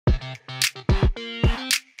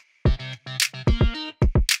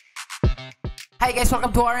Hi guys, welcome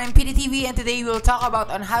to RMPD TV, and today we'll talk about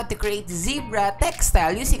on how to create zebra text style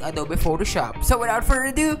using Adobe Photoshop. So without further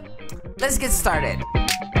ado, let's get started.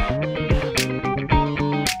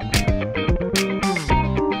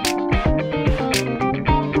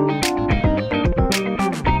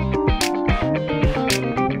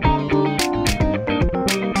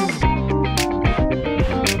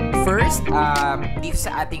 First, dito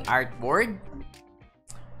sa ating artboard,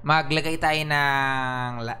 maglagay tayo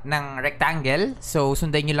ng rectangle. So,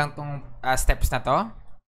 sundan nyo lang tong steps na to.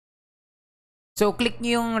 So, click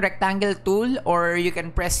nyo yung rectangle tool or you can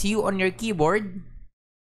press U on your keyboard.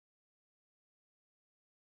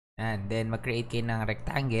 And then, mag-create kayo ng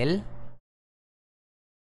rectangle.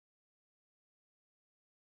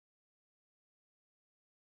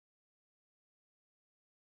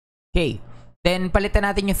 Okay. Then, palitan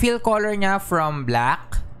natin yung fill color niya from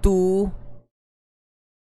black to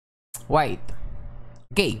white.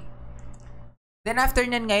 Okay. Then after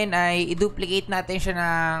nyan ngayon ay i-duplicate natin siya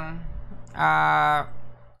ng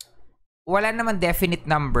wala naman definite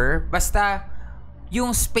number. Basta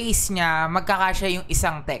yung space niya magkakasya yung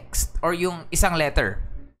isang text or yung isang letter.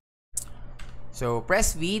 So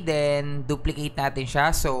press V, then duplicate natin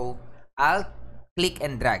siya. So Alt, click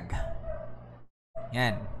and drag.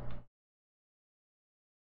 Yan.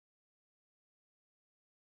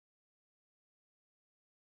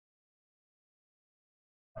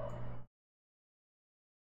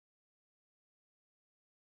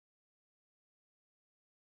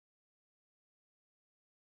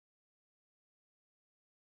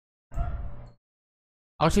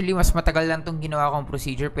 Actually, mas matagal lang tong ginawa kong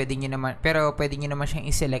procedure. Pwede nyo naman, pero pwede nyo naman siyang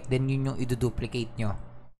i-select, then yun yung i-duplicate nyo.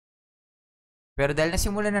 Pero dahil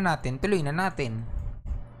nasimulan na natin, tuloy na natin.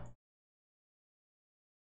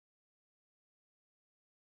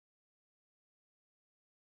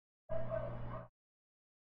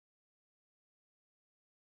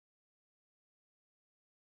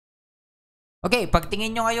 Okay,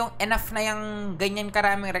 pagtingin nyo ngayong enough na yung ganyan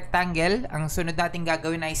karaming rectangle, ang sunod natin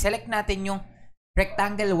gagawin ay select natin yung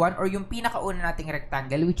rectangle 1 or yung pinakauna nating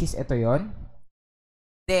rectangle, which is ito yon.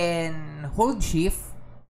 Then, hold shift.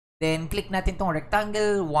 Then, click natin tong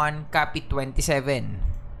rectangle 1, copy 27.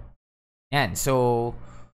 Yan. So,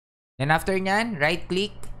 then after nyan, right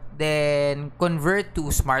click. Then, convert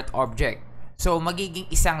to smart object. So,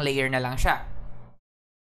 magiging isang layer na lang siya.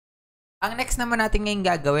 Ang next naman natin ngayon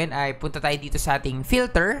gagawin ay punta tayo dito sa ating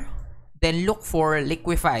filter. Then, look for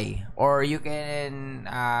liquify. Or you can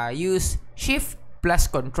use shift plus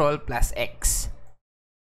control plus X.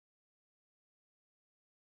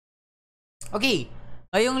 Okay.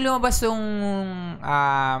 Ngayong lumabas yung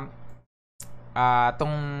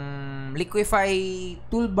tong liquify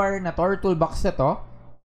toolbar na to or toolbox na to,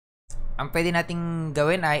 ang pwede nating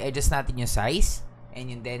gawin ay adjust natin yung size and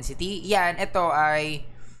yung density. Yan, ito ay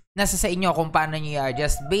nasa sa inyo kung paano nyo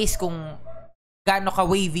i-adjust based kung gaano ka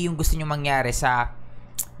wavy yung gusto nyo mangyari sa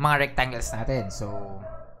mga rectangles natin. So,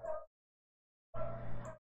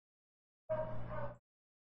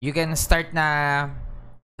 you can start na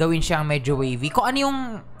gawin siyang medyo wavy. Kung ano yung,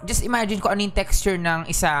 just imagine kung ano yung texture ng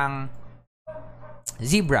isang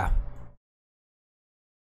zebra.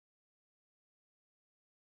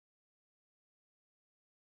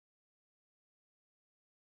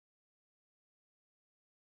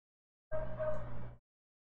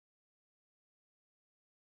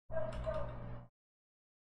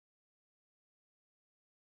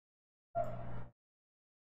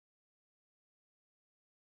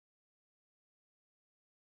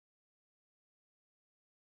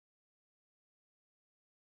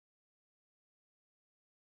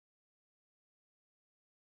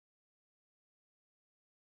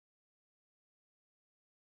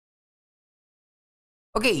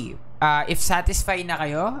 Okay, if satisfied na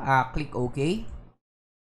kayo, click OK.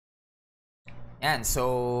 Yan,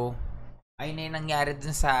 so ayun na yung nangyari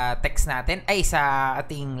dun sa text natin, ay sa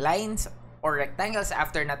ating lines or rectangles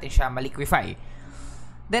after natin siya maliquify.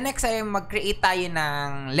 The next ay mag-create tayo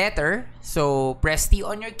ng letter. So, press T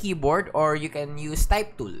on your keyboard or you can use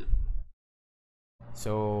type tool.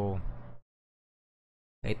 So,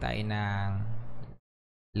 create tayo ng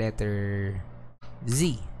letter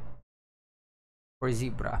Z for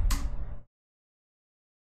zebra.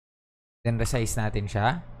 Then, resize natin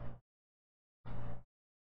siya.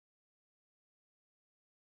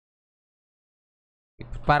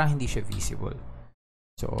 Parang hindi siya visible.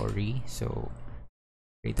 Sorry. So,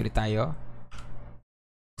 create ulit tayo.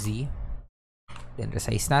 Z. Then,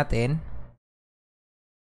 resize natin.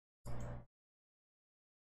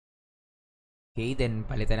 Okay, then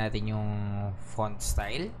palitan natin yung font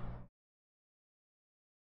style.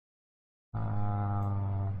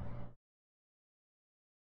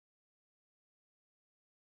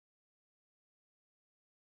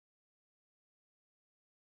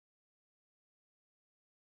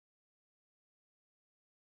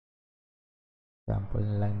 Example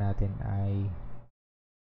na lang natin ay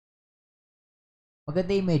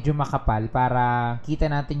maganda yung medyo makapal para kita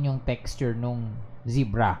natin yung texture nung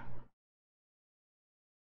zebra.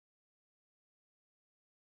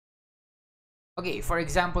 Okay, for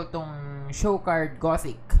example, tong show card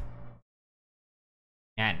Gothic.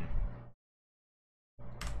 Yan.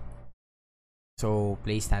 So,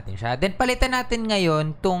 place natin siya. Then, palitan natin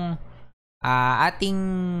ngayon tong ating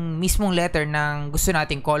mismong letter ng gusto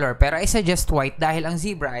nating color. Pero I suggest white dahil ang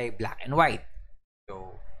zebra ay black and white.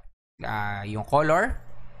 So, yung color,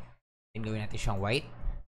 then gawin natin siyang white.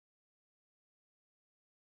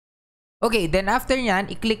 Okay, then after nyan,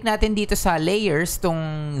 i-click natin dito sa layers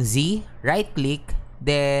tong Z, right-click,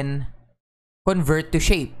 then convert to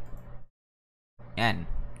shape. Yan.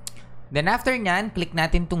 Then after nyan, click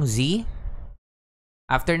natin tong Z.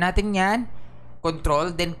 After natin yan,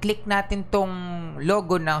 control, then click natin tong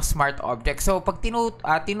logo ng smart object. So, pag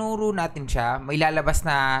tinuro natin siya, may lalabas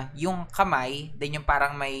na yung kamay, then yung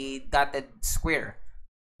parang may dotted square.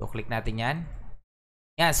 So, click natin yan.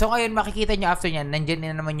 Yan. So, ngayon makikita nyo after yan, nandyan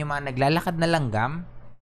na naman yung mga naglalakad na langgam,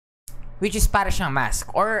 which is para siyang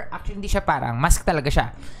mask. Or, actually, hindi siya parang, mask talaga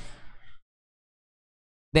siya.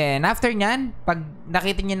 Then, after nyan, pag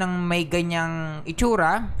nakita nyo ng may ganyang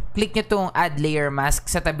itsura, click nyo tong add layer mask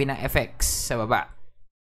sa tabi ng effects sa baba.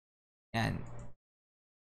 Yan.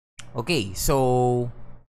 Okay, so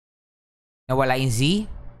nawala yung Z.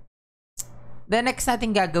 The next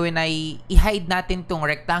natin gagawin ay i-hide natin tong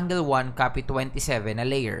rectangle 1 copy 27 na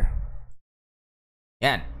layer.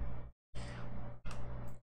 Yan.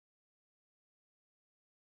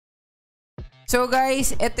 So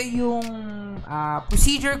guys, ito yung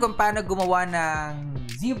procedure kung paano gumawa ng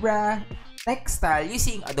zebra textile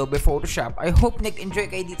using Adobe Photoshop. I hope nag-enjoy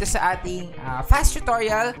kayo dito sa ating fast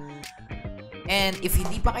tutorial. And if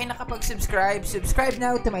hindi pa kayo nakapag-subscribe, subscribe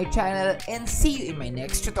now to my channel and see you in my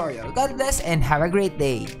next tutorial. God bless and have a great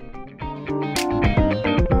day!